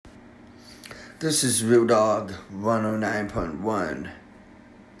This is Real Dog 109.1.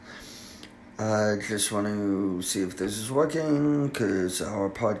 I just want to see if this is working, because our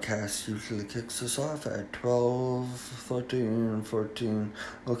podcast usually kicks us off at 12, 13, 14.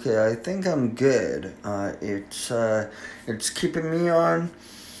 Okay, I think I'm good. It's keeping me on.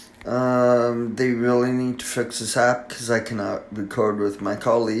 They really need to fix this app, because I cannot record with my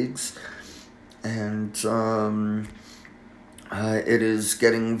colleagues. And it is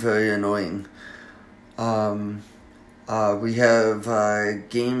getting very annoying. We have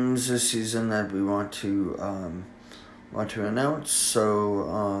games this season that we want to announce.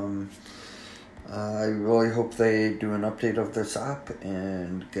 So I really hope they do an update of this app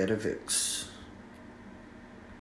and get a fix.